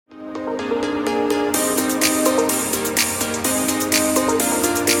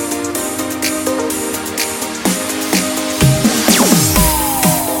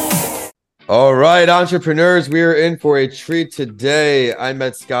All right, entrepreneurs, we are in for a treat today. I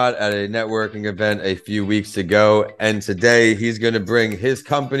met Scott at a networking event a few weeks ago, and today he's going to bring his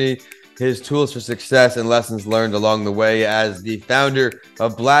company, his tools for success, and lessons learned along the way as the founder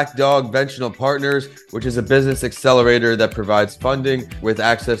of Black Dog Venture Partners, which is a business accelerator that provides funding with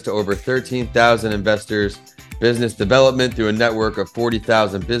access to over 13,000 investors, business development through a network of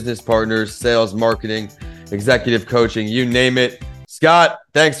 40,000 business partners, sales, marketing, executive coaching, you name it. Scott,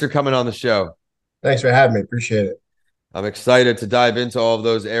 thanks for coming on the show. Thanks for having me. Appreciate it. I'm excited to dive into all of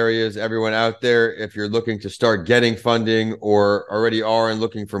those areas. Everyone out there, if you're looking to start getting funding or already are and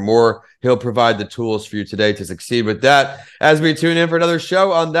looking for more, he'll provide the tools for you today to succeed with that. As we tune in for another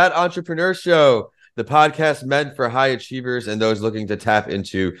show on That Entrepreneur Show, the podcast meant for high achievers and those looking to tap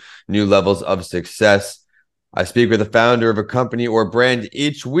into new levels of success. I speak with the founder of a company or brand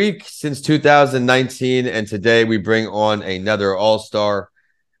each week since 2019, and today we bring on another all-star.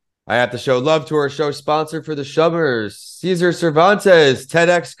 I have to show love to our show sponsor for the Shummers, Cesar Cervantes,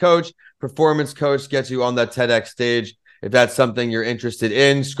 TEDx coach, performance coach, gets you on that TEDx stage. If that's something you're interested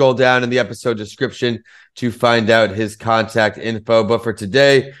in, scroll down in the episode description to find out his contact info. But for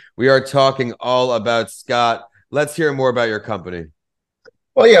today, we are talking all about Scott. Let's hear more about your company.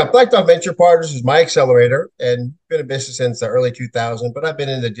 Well, yeah, Black Dog Venture Partners is my accelerator and been in business since the early 2000s, but I've been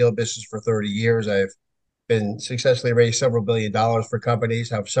in the deal business for 30 years. I've been successfully raised several $billion for companies,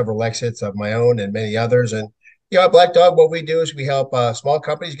 have several exits of my own and many others. And, at Black Dog, what we do is we help small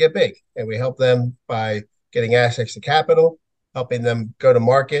companies get big, and we help them by getting access to capital, helping them go to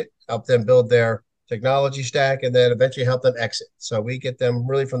market, help them build their technology stack, and then eventually help them exit. So we get them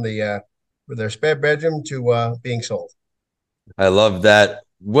really from their spare bedroom to being sold. I love that.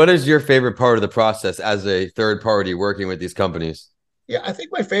 What is your favorite part of the process as a third party working with these companies? Yeah, I think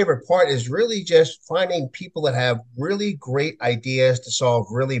my favorite part is really just finding people that have really great ideas to solve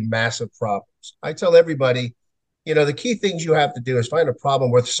really massive problems. I tell everybody, the key things you have to do is find a problem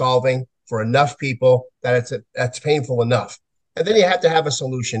worth solving for enough people that that's painful enough. And then you have to have a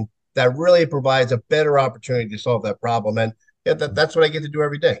solution that really provides a better opportunity to solve that problem. And yeah, that's what I get to do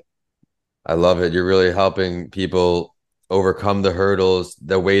every day. I love it. You're really helping people overcome the hurdles,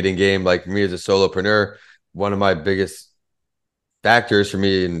 the waiting game. Like me as a solopreneur, one of my biggest factors for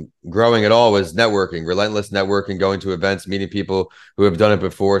me in growing at all was networking, relentless networking, going to events, meeting people who have done it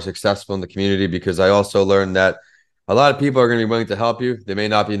before, successful in the community, because I also learned that a lot of people are going to be willing to help you. They may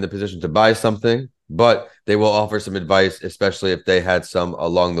not be in the position to buy something, but they will offer some advice, especially if they had some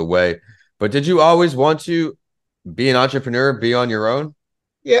along the way. But did you always want to be an entrepreneur, be on your own?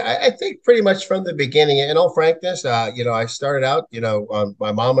 Yeah, I think pretty much from the beginning. In all frankness, I started out,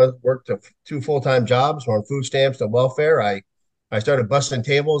 my mama worked two full-time jobs on food stamps and welfare. I started busting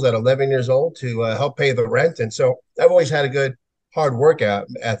tables at 11 years old to help pay the rent, and so I've always had a good hard workout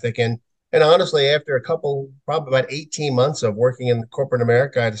ethic. And honestly, after a couple, probably about 18 months of working in corporate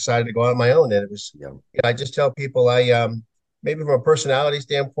America, I decided to go out on my own. And it was, Yeah. I just tell people maybe from a personality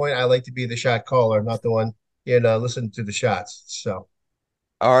standpoint, I like to be the shot caller, not the one, listen to the shots. So.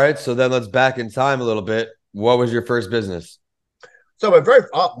 All right. So then let's back in time a little bit. What was your first business? So my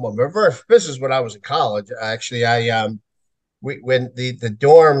first business when I was in college, actually, when the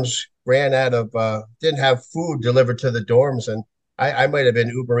dorms ran out of didn't have food delivered to the dorms, and I might have been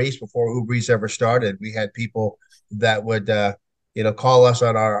Uber Eats before Uber Eats ever started. We had people that would call us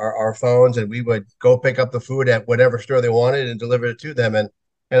on our phones, and we would go pick up the food at whatever store they wanted and deliver it to them. And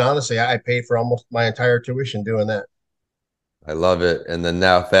honestly, I paid for almost my entire tuition doing that. I love it. And then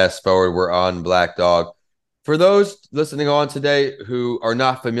now, fast forward, we're on Black Dog. For those listening on today who are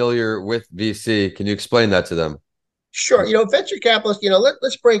not familiar with VC, can you explain that to them? Sure. Venture capitalists,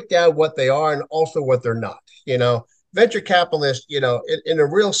 let's break down what they are and also what they're not. Venture capitalists, in a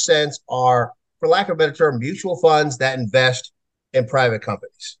real sense, are, for lack of a better term, mutual funds that invest in private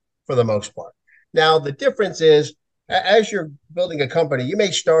companies for the most part. Now, the difference is, as you're building a company, you may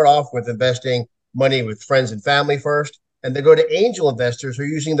start off with investing money with friends and family first, and then go to angel investors who are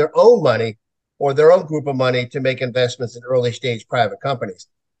using their own money or their own group of money to make investments in early stage private companies.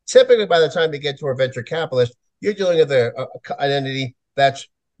 Typically, by the time you get to a venture capitalist, you're dealing with an entity that's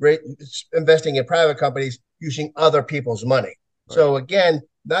investing in private companies using other people's money. Right. So again,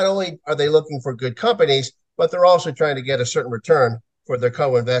 not only are they looking for good companies, but they're also trying to get a certain return for their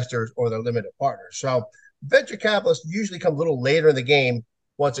co-investors or their limited partners. So venture capitalists usually come a little later in the game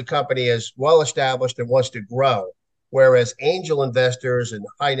once a company is well established and wants to grow, whereas angel investors and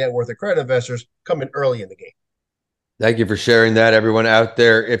high net worth accredited investors come in early in the game. Thank you for sharing that, everyone out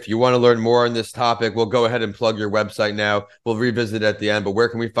there. If you want to learn more on this topic, we'll go ahead and plug your website now. We'll revisit at the end, but where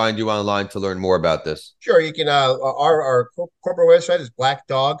can we find you online to learn more about this? Sure, you can. Our corporate website is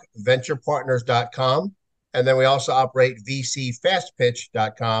blackdogventurepartners.com. And then we also operate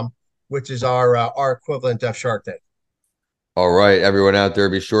vcfastpitch.com, which is our equivalent of Shark Tank. All right, everyone out there,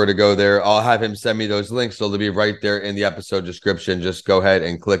 be sure to go there. I'll have him send me those links, so they'll be right there in the episode description. Just go ahead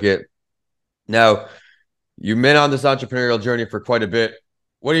and click it. Now, you've been on this entrepreneurial journey for quite a bit.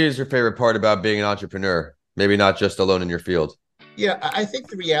 What is your favorite part about being an entrepreneur? Maybe not just alone in your field. Yeah, I think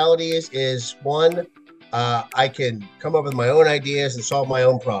the reality is one, I can come up with my own ideas and solve my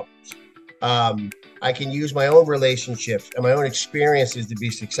own problems. I can use my own relationships and my own experiences to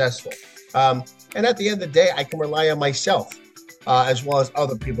be successful. And at the end of the day, I can rely on myself as well as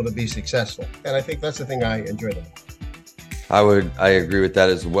other people to be successful. And I think that's the thing I enjoy the most. I agree with that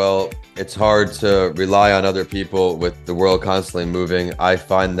as well. It's hard to rely on other people with the world constantly moving. I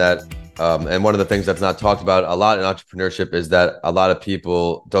find that, and one of the things that's not talked about a lot in entrepreneurship is that a lot of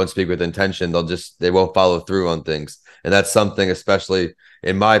people don't speak with intention. They won't follow through on things. And that's something, especially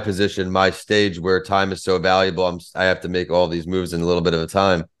in my position, my stage where time is so valuable. I have to make all these moves in a little bit of a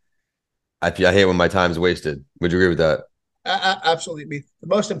time. I hate when my time is wasted. Would you agree with that? Absolutely. The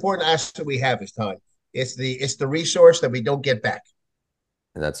most important asset we have is time. It's the resource that we don't get back.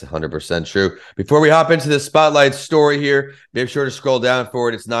 And that's 100% true. Before we hop into the spotlight story here, make sure to scroll down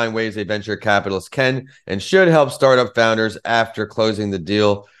forward. It's 9 ways a venture capitalist can and should help startup founders after closing the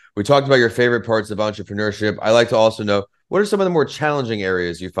deal. We talked about your favorite parts of entrepreneurship. I like to also know, what are some of the more challenging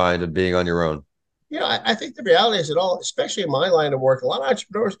areas you find of being on your own? I think the reality is especially in my line of work, a lot of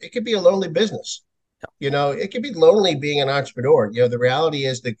entrepreneurs, it could be a lonely business. It could be lonely being an entrepreneur. The reality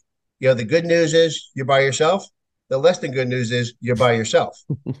is the good news is you're by yourself. The less than good news is you're by yourself.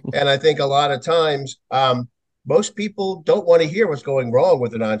 And I think a lot of times, most people don't want to hear what's going wrong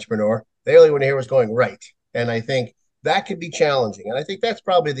with an entrepreneur. They only want to hear what's going right. And I think that can be challenging. And I think that's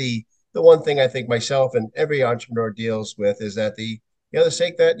probably the one thing I think myself and every entrepreneur deals with is that the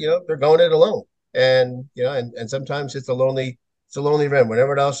sake that, they're going it alone. And, and sometimes it's a lonely run when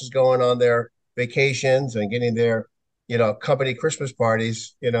everyone else is going on their vacations and getting their, company Christmas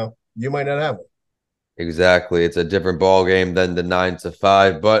parties, you might not have one. Exactly. It's a different ball game than the 9 to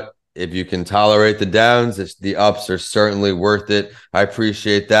 5, but if you can tolerate the downs, the ups are certainly worth it. I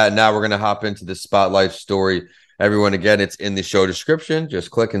appreciate that. Now we're going to hop into the spotlight story. Everyone, again, it's in the show description. Just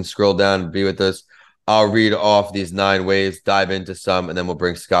click and scroll down and be with us. I'll read off these 9 ways, dive into some, and then we'll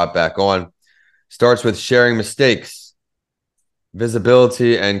bring Scott back on. Starts with sharing mistakes,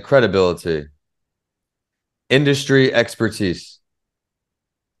 visibility and credibility, industry expertise,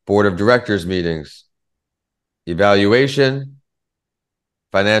 board of directors meetings, evaluation,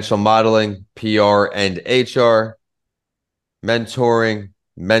 financial modeling, PR and HR, mentoring,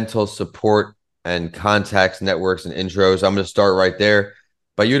 mental support, and contacts, networks, and intros. I'm going to start right there.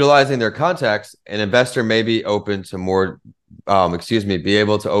 By utilizing their contacts, an investor may be open to be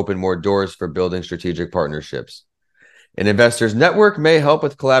able to open more doors for building strategic partnerships. An investor's network may help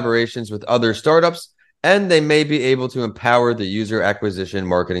with collaborations with other startups, and they may be able to empower the user acquisition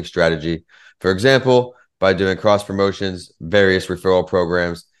marketing strategy. For example, by doing cross promotions, various referral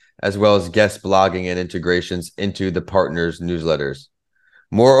programs, as well as guest blogging and integrations into the partners' newsletters.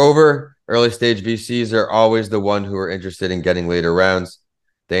 Moreover, early stage VCs are always the one who are interested in getting later rounds.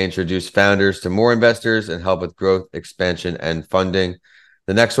 They introduce founders to more investors and help with growth, expansion, and funding.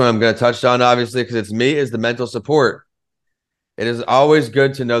 The next one I'm going to touch on, obviously, because it's me, is the mental support. It is always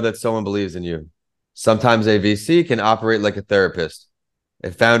good to know that someone believes in you. Sometimes a VC can operate like a therapist.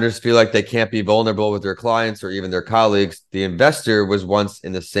 If founders feel like they can't be vulnerable with their clients or even their colleagues, the investor was once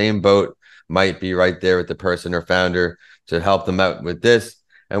in the same boat, might be right there with the person or founder to help them out with this.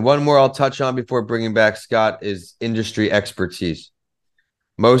 And one more I'll touch on before bringing back Scott is industry expertise.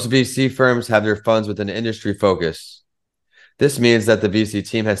 Most VC firms have their funds with an industry focus. This means that the VC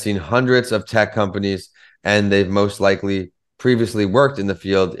team has seen hundreds of tech companies, and they've most likely previously worked in the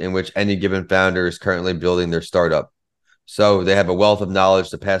field in which any given founder is currently building their startup. So they have a wealth of knowledge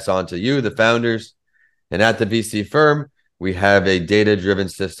to pass on to you, the founders. And at the VC firm, we have a data-driven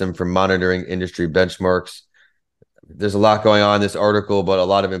system for monitoring industry benchmarks. There's a lot going on in this article, but a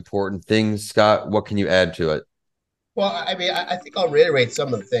lot of important things. Scott, what can you add to it? Well, I mean, I think I'll reiterate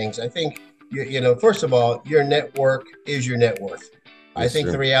some of the things. I think, first of all, your network is your net worth. Yes, I think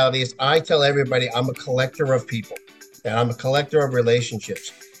the reality is I tell everybody I'm a collector of people and I'm a collector of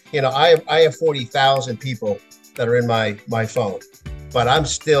relationships. I have 40,000 people that are in my phone, but I'm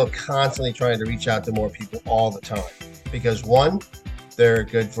still constantly trying to reach out to more people all the time because one, they're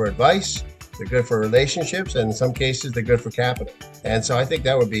good for advice. They're good for relationships, and in some cases, they're good for capital. And so I think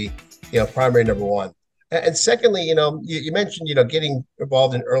that would be, primary number one. And secondly, you mentioned, getting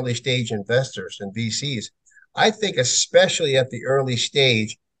involved in early stage investors and VCs. I think especially at the early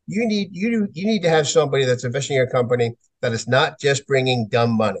stage, you need to have somebody that's investing in your company that is not just bringing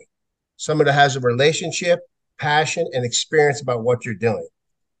dumb money. Someone that has a relationship, passion, and experience about what you're doing.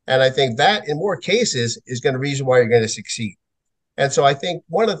 And I think that in more cases is going to be the reason why you're going to succeed. And so I think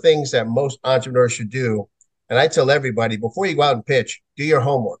one of the things that most entrepreneurs should do, and I tell everybody, before you go out and pitch, do your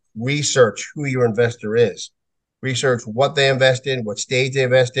homework, research who your investor is, research what they invest in, what stage they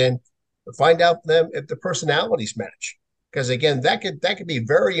invest in, find out them if the personalities match. Because again, that could be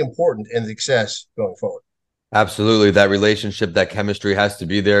very important in success going forward. Absolutely. That relationship, that chemistry has to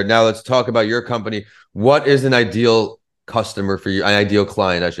be there. Now let's talk about your company. What is an ideal customer for you? An ideal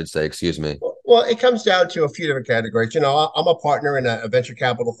client, I should say, excuse me. Well, it comes down to a few different categories. I'm a partner in a venture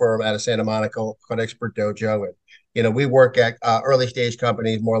capital firm out of Santa Monica called Expert Dojo. And, we work at early stage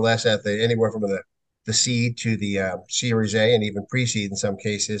companies, more or less at anywhere from the seed to the Series A and even pre-seed in some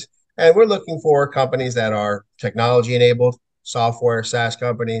cases. And we're looking for companies that are technology enabled, software, SaaS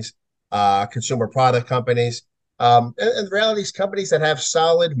companies, consumer product companies, and the reality is companies that have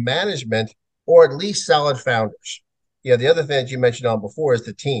solid management or at least solid founders. The other thing that you mentioned on before is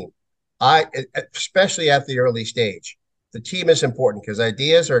the team. Especially at the early stage, the team is important because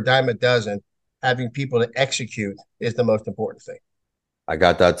ideas are a dime a dozen. Having people to execute is the most important thing. I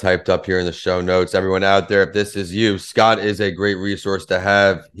got that typed up here in the show notes. Everyone out there, if this is you, Scott is a great resource to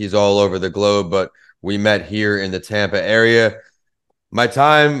have. He's all over the globe, but we met here in the Tampa area. My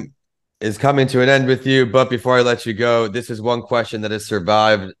time is coming to an end with you, but before I let you go, this is one question that has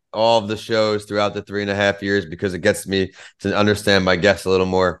survived all of the shows throughout the 3.5 years because it gets me to understand my guests a little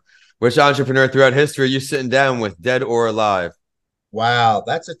more. Which entrepreneur throughout history are you sitting down with, dead or alive? Wow,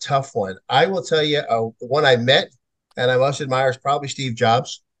 that's a tough one. I will tell you, the one I met and I most admire is probably Steve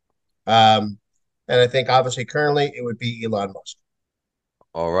Jobs. And I think obviously currently it would be Elon Musk.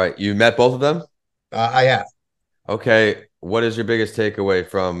 All right. You met both of them? I have. Okay. What is your biggest takeaway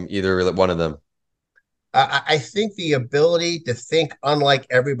from either one of them? I think the ability to think unlike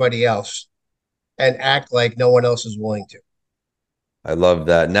everybody else and act like no one else is willing to. I love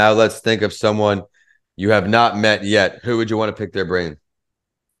that. Now let's think of someone you have not met yet. Who would you want to pick their brain?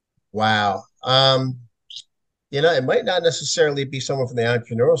 Wow. It might not necessarily be someone from the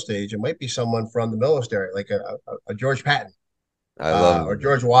entrepreneurial stage. It might be someone from the military, like a George Patton or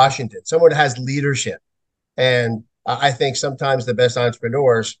George Washington, someone that has leadership. And I think sometimes the best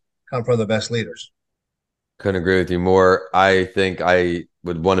entrepreneurs come from the best leaders. Couldn't agree with you more. I think I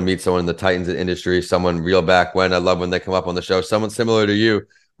would want to meet someone in the Titans industry, someone real back when. I love when they come up on the show, someone similar to you,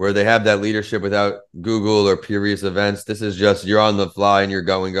 where they have that leadership without Google or previous events. This is just you're on the fly and you're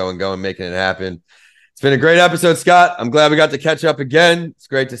going, making it happen. It's been a great episode, Scott. I'm glad we got to catch up again. It's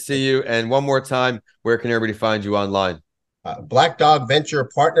great to see you. And one more time, where can everybody find you online?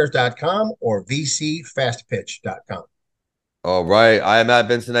 BlackDogVenturePartners.com or VCFastPitch.com. All right. I am at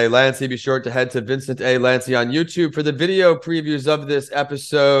Vincent A. Lancy. Be sure to head to Vincent A. Lancy on YouTube for the video previews of this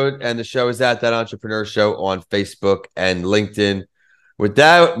episode. And the show is at That Entrepreneur Show on Facebook and LinkedIn. With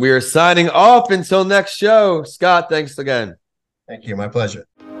that, we are signing off until next show. Scott, thanks again. Thank you. My pleasure.